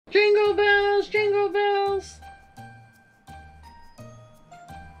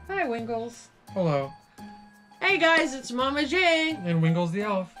Hi, Wingles. Hello. Hey, guys, it's Mama J. And Wingles the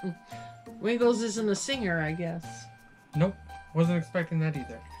elf. Wingles isn't a singer, I guess. Nope. Wasn't expecting that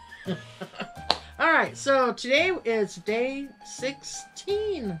either. Alright, so today is day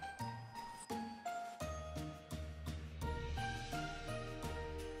 16.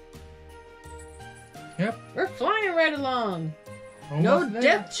 Yep. We're flying right along. Almost No there.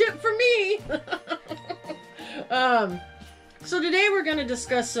 death chip for me. So today we're going to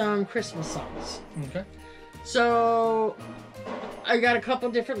discuss some Christmas songs. Okay. So I got a couple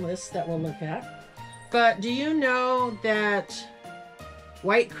different lists that we'll look at. But do you know that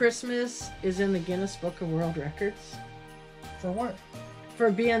White Christmas is in the Guinness Book of World Records? For what? For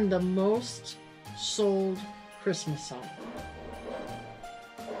being the most sold Christmas song.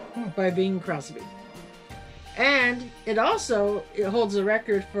 By Bing Crosby. And it holds a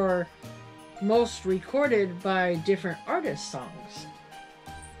record for most recorded by different artist songs.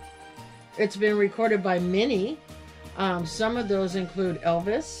 It's been recorded by many. Some of those include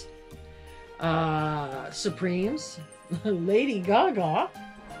Elvis, Supremes, Lady Gaga,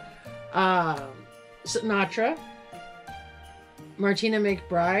 Sinatra, Martina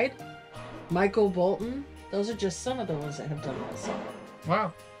McBride, Michael Bolton. Those are just some of the ones that have done that song.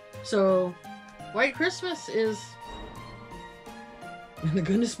 Wow. So, White Christmas is in the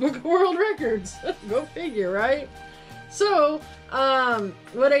Guinness Book of World Records. Go figure, right? So,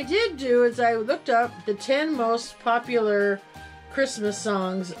 what I did do is I looked up the 10 most popular Christmas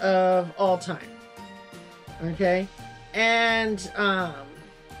songs of all time. Okay? And,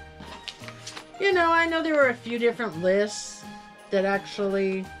 you know, I know there were a few different lists that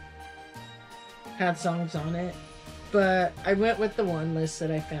actually had songs on it, but I went with the one list that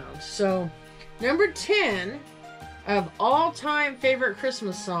I found. So, number 10 of all-time favorite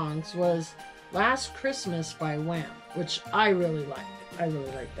Christmas songs was Last Christmas by Wham, which I really like. I really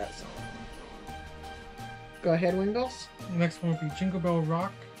like that song. Go ahead, Wingles. The next one will be Jingle Bell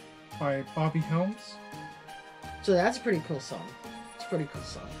Rock by Bobby Helms. So that's a pretty cool song. It's a pretty cool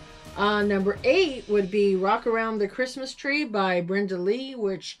song. Number 8 would be Rock Around the Christmas Tree by Brenda Lee,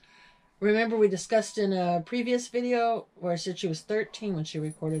 which, remember, we discussed in a previous video where I said she was 13 when she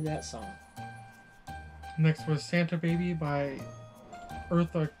recorded that song. Next was Santa Baby by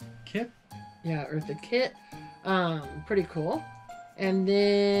Eartha Kitt. Yeah, Eartha Kitt. Pretty cool. And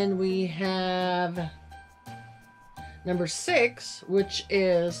then we have number 6, which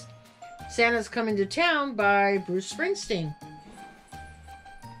is Santa's Coming to Town by Bruce Springsteen.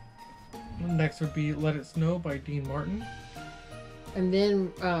 Next would be Let It Snow by Dean Martin. And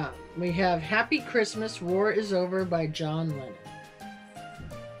then we have Happy Christmas, War is Over by John Lennon.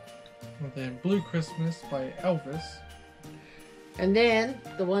 And then Blue Christmas by Elvis. And then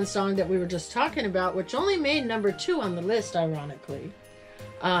the one song that we were just talking about, which only made number 2 on the list, ironically,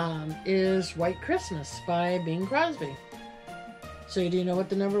 is White Christmas by Bing Crosby. So do you know what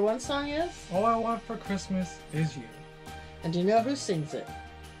the number 1 song is? All I Want for Christmas Is You. And do you know who sings it?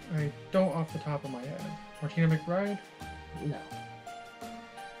 I don't off the top of my head. Martina McBride? No.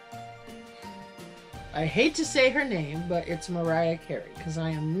 I hate to say her name, but it's Mariah Carey, because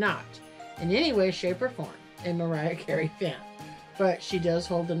I am not, in any way, shape, or form, a Mariah Carey fan. But she does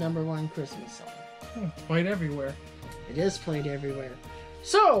hold the number 1 Christmas song. It's played everywhere. It is played everywhere.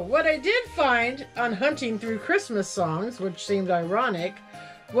 So, what I did find on hunting through Christmas songs, which seemed ironic,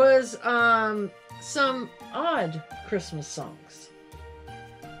 was some odd Christmas songs.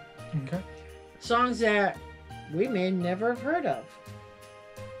 Okay. Songs that we may never have heard of.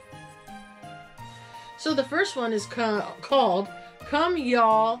 So the first one is called Come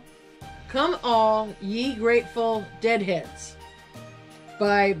All Ye Grateful Deadheads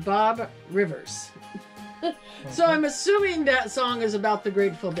by Bob Rivers. So I'm assuming that song is about the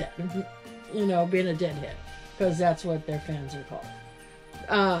Grateful Dead, you know, being a deadhead, because that's what their fans are called.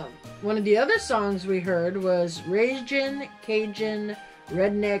 One of the other songs we heard was Ragin' Cajun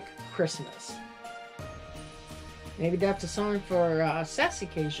Redneck Christmas. Maybe that's a song for Sassy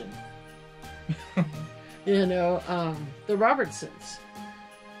Cajun. You know, the Robertsons.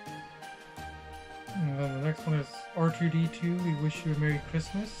 And then the next one is R2D2, We Wish You a Merry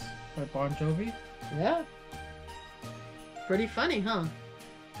Christmas by Bon Jovi. Yeah. Pretty funny, huh?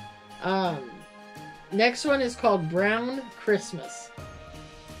 Next one is called Brown Christmas.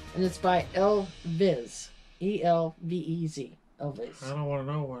 And it's by Elvis. E-L-V-E-Z. Elvis. I don't want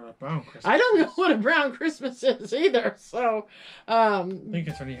to know what a brown Christmas I don't know what a brown Christmas is either, so... I think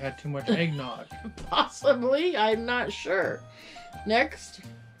it's when you had too much eggnog. Possibly, I'm not sure. Next.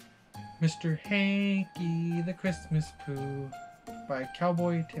 Mr. Hanky the Christmas Pooh by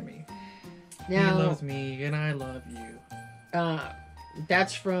Cowboy Timmy. Now, he loves me and I love you.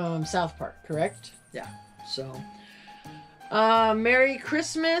 That's from South Park, correct? Yeah. So, Merry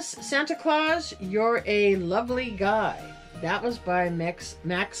Christmas, Santa Claus, You're a Lovely Guy. That was by Max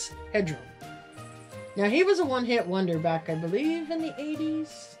Headroom. Now, he was a one-hit wonder back, I believe, in the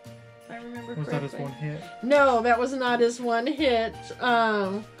 80s. If I remember correctly. Was that his one hit? No, that was not his one hit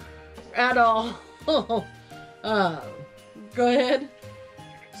at all. Go ahead.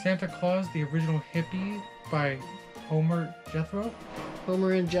 Santa Claus, the Original Hippie by Homer Jethro.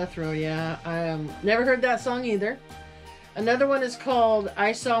 Homer and Jethro, yeah. Never heard that song either. Another one is called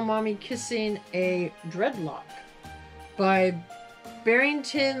I Saw Mommy Kissing a Dreadlock by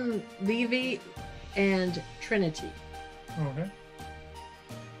Barrington Levy and Trinity. Okay.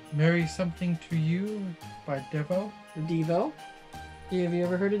 Marry Something to You by Devo. Devo. Have you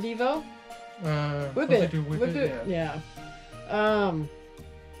ever heard of Devo? Whip it. Yeah.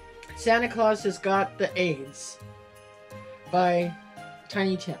 Santa Claus Has Got the AIDS by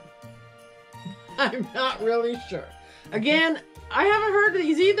Tiny Tim. I'm not really sure. Again, I haven't heard of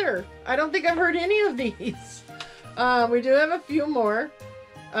these either. I don't think I've heard any of these. We do have a few more.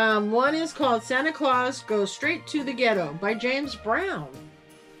 One is called Santa Claus Goes Straight to the Ghetto by James Brown.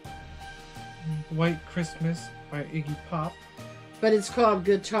 White Christmas by Iggy Pop. But it's called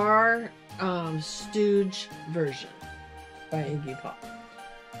Guitar Stooge Version by Iggy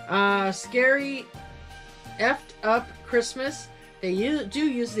Pop. Scary Effed Up Christmas. They do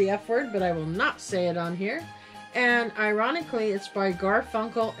use the F word, but I will not say it on here. And ironically, it's by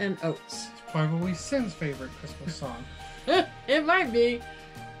Garfunkel and Oates. It's probably Sin's favorite Christmas song. It might be.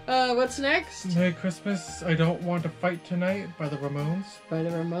 What's next? Merry Christmas, I Don't Want to Fight Tonight by the Ramones. By the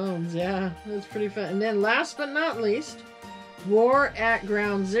Ramones, yeah. That's pretty fun. And then last but not least, War at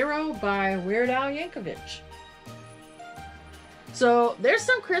Ground Zero by Weird Al Yankovic. So there's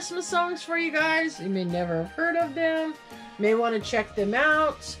some Christmas songs for you guys. You may never have heard of them. May want to check them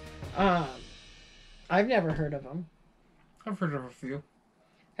out. I've never heard of them. I've heard of a few.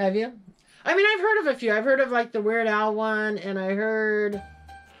 Have you? I mean, I've heard of a few. I've heard of like the Weird Al one, and I heard...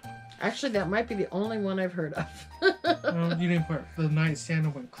 Actually, that might be the only one I've heard of. You didn't put The Night Santa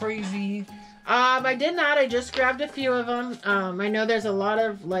Went Crazy. I did not. I just grabbed a few of them. I know there's a lot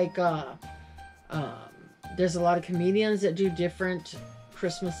of like... there's a lot of comedians that do different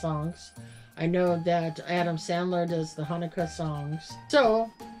Christmas songs. I know that Adam Sandler does the Hanukkah songs.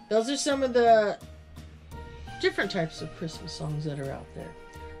 So, those are some of the different types of Christmas songs that are out there.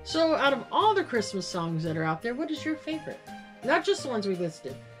 So, out of all the Christmas songs that are out there, what is your favorite? Not just the ones we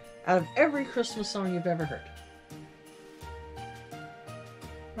listed. Out of every Christmas song you've ever heard.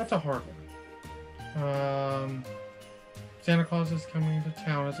 That's a hard one. Santa Claus Is Coming to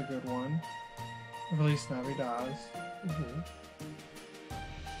Town is a good one. Feliz Navidad. Mm-hmm.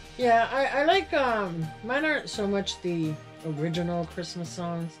 Yeah, I like, mine aren't so much the original Christmas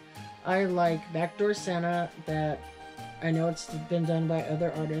songs. I like Backdoor Santa, that I know it's been done by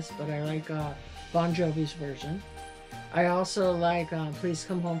other artists, but I like Bon Jovi's version. I also like Please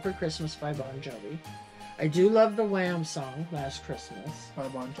Come Home for Christmas by Bon Jovi. I do love the Wham song, Last Christmas. By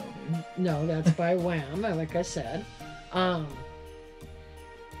Bon Jovi. No, that's by Wham, like I said.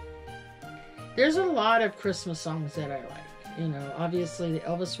 There's a lot of Christmas songs that I like. You know, obviously the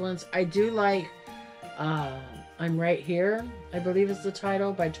Elvis ones. I do like I'm Right Here, I believe is the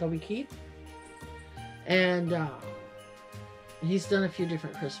title, by Toby Keith. And he's done a few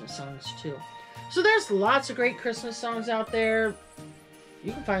different Christmas songs too. So there's lots of great Christmas songs out there.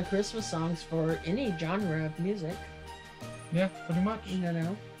 You can find Christmas songs for any genre of music. Yeah, pretty much. You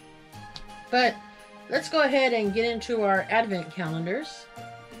know. But let's go ahead and get into our Advent calendars.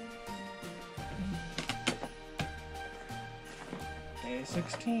 Day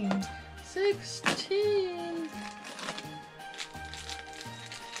 16. 16.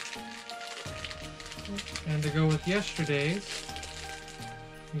 And to go with yesterday's,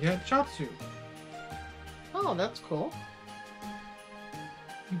 we got Chatsu. Oh, that's cool.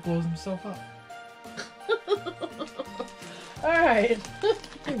 He blows himself up. Alright.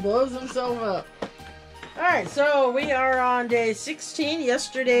 He blows himself up. Alright, so we are on day 16.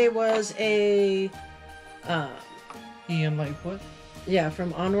 Yesterday was a... Ian Lightfoot. Yeah,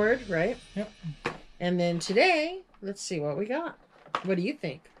 from Onward, right? Yep. And then today, let's see what we got. What do you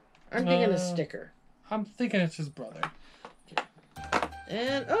think? I'm thinking a sticker. I'm thinking it's his brother.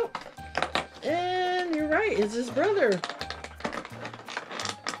 And, oh! And you're right, it's his brother.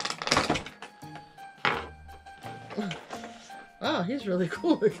 Oh, he's really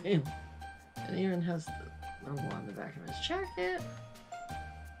cool looking. And he even has the logo on the back of his jacket.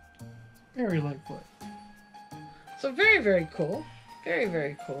 Very Lightfoot. So very, very cool. Very,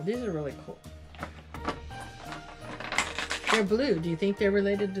 very cool. These are really cool. They're blue. Do you think they're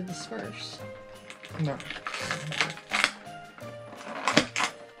related to the Smurfs? No.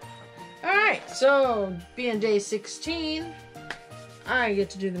 Alright, so being day 16, I get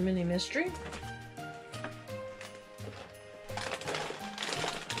to do the mini mystery.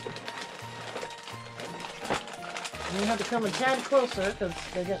 You have to come a tad closer because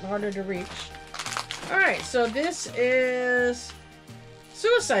they're getting harder to reach. Alright, so this is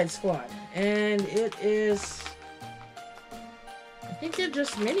Suicide Squad. And it is... I think they're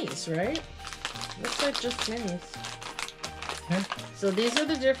just minis, right? Looks like just minis. Yeah. So these are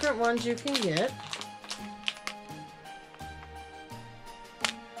the different ones you can get.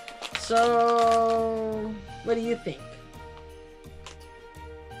 So, what do you think?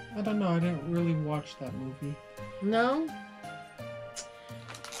 I don't know. I didn't really watch that movie. No?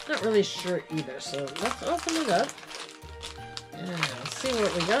 Not really sure either, so let's open it up and see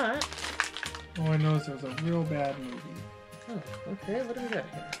what we got. All I know is it was a real bad movie. Oh, okay, what do we got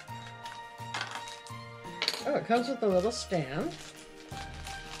here? Oh, it comes with a little stand.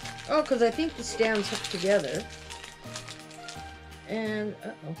 Oh, because I think the stand's hooked together. And,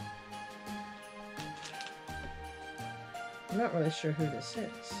 uh-oh. I'm not really sure who this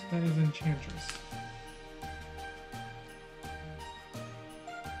is. That is Enchantress.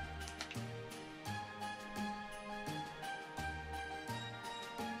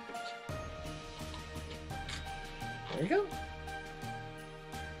 There you go.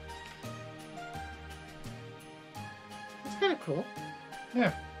 It's kind of cool.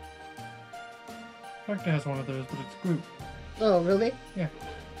 Yeah. Spectre has one of those, but it's Groot. Oh, really? Yeah.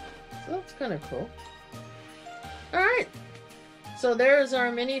 So that's kind of cool. Alright. So there's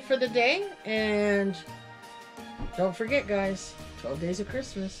our mini for the day. And don't forget, guys, 12 days of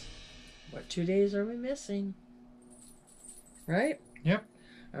Christmas. What 2 days are we missing? Right? Yep.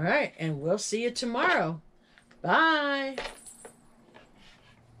 Alright, and we'll see you tomorrow. Bye.